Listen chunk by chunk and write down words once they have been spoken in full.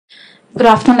Good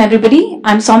afternoon, everybody.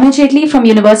 I'm Soumya Jetli from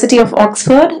University of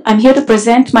Oxford. I'm here to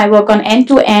present my work on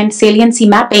end-to-end saliency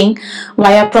mapping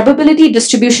via probability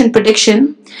distribution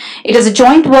prediction. It is a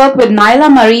joint work with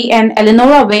Naila Murray and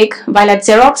Eleonora Wick while at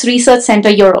Xerox Research Center,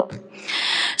 Europe.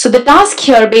 So the task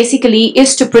here basically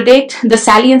is to predict the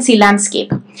saliency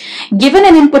landscape. Given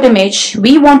an input image,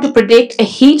 we want to predict a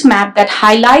heat map that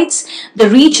highlights the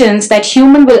regions that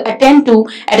human will attend to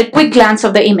at a quick glance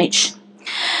of the image.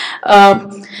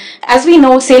 As we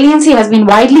know, saliency has been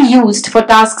widely used for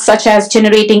tasks such as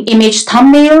generating image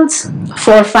thumbnails,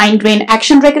 for fine-grained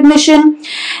action recognition,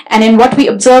 and in what we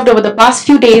observed over the past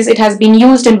few days, it has been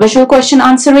used in visual question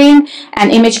answering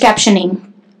and image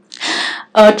captioning.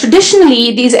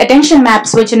 Traditionally, these attention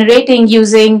maps were generating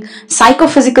using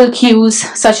psychophysical cues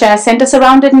such as center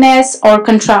surroundedness or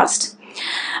contrast.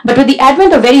 But with the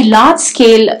advent of very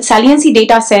large-scale saliency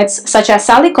data sets such as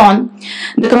Salicon,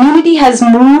 the community has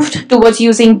moved towards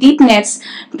using deep nets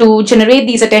to generate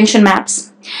these attention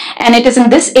maps. And it is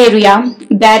in this area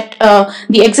that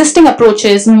the existing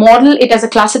approaches model it as a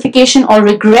classification or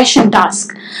regression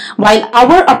task, while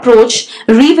our approach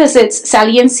revisits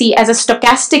saliency as a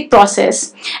stochastic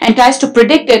process and tries to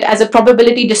predict it as a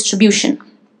probability distribution.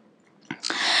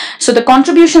 So the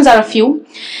contributions are a few.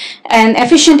 An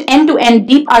efficient end-to-end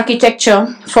deep architecture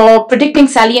for predicting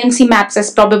saliency maps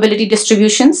as probability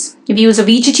distributions. We use a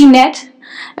VGG net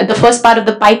at the first part of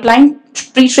the pipeline,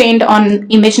 pre-trained on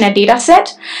ImageNet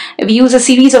dataset. We use a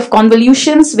series of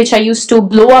convolutions which are used to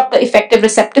blow up the effective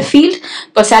receptive field,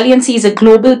 because saliency is a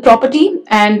global property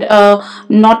and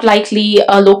not likely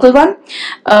a local one.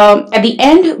 At the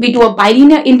end, we do a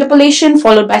bilinear interpolation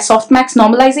followed by softmax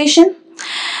normalization.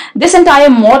 This entire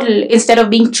model, instead of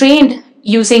being trained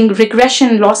using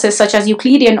regression losses such as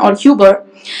Euclidean or Huber,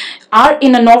 are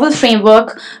in a novel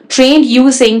framework trained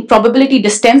using probability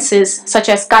distances such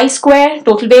as chi-square,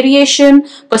 total variation,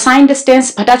 cosine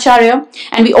distance, Bhattacharya,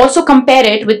 and we also compare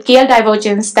it with KL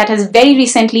divergence that has very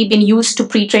recently been used to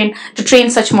train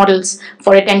such models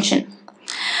for attention.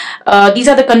 These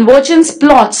are the convergence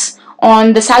plots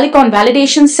on the Salicon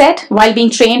validation set while being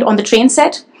trained on the train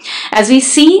set. As we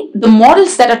see, the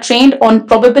models that are trained on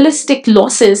probabilistic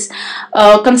losses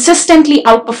consistently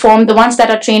outperform the ones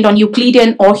that are trained on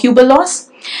Euclidean or Huber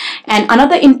loss. And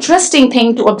another interesting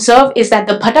thing to observe is that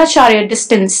the Bhattacharya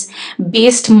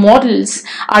distance-based models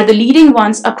are the leading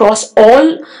ones across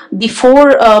all the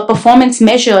four performance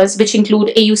measures, which include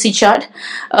AUC-Judd,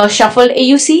 shuffled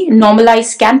AUC,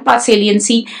 normalized scan path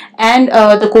saliency, and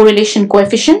the correlation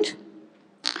coefficient.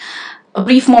 A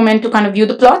brief moment to kind of view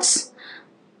the plots.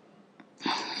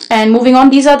 And moving on,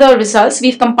 these are the results.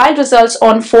 We've compiled results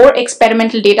on 4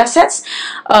 experimental data sets.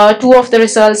 2 of the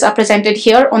results are presented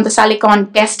here on the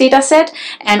Salicon test data set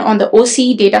and on the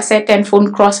OC data set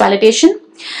tenfold cross-validation.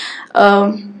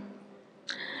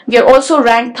 We are also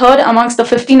ranked 3rd amongst the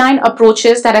 59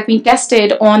 approaches that have been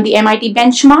tested on the MIT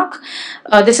benchmark.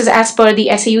 This is as per the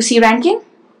SAUC ranking.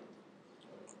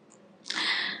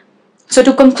 So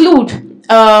to conclude,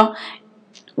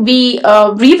 we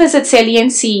revisit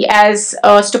saliency as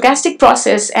a stochastic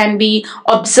process, and we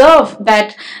observe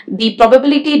that the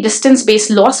probability distance-based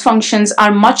loss functions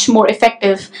are much more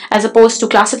effective as opposed to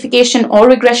classification or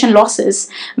regression losses,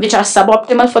 which are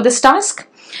suboptimal for this task.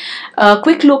 A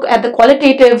quick look at the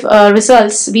qualitative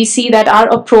results, we see that our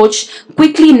approach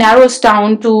quickly narrows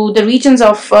down to the regions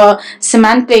of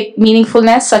semantic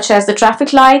meaningfulness, such as the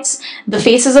traffic lights, the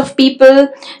faces of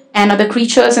people, and other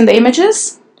creatures in the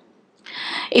images.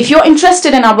 If you're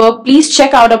interested in our work, please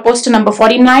check out our poster number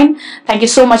 49. Thank you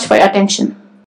so much for your attention.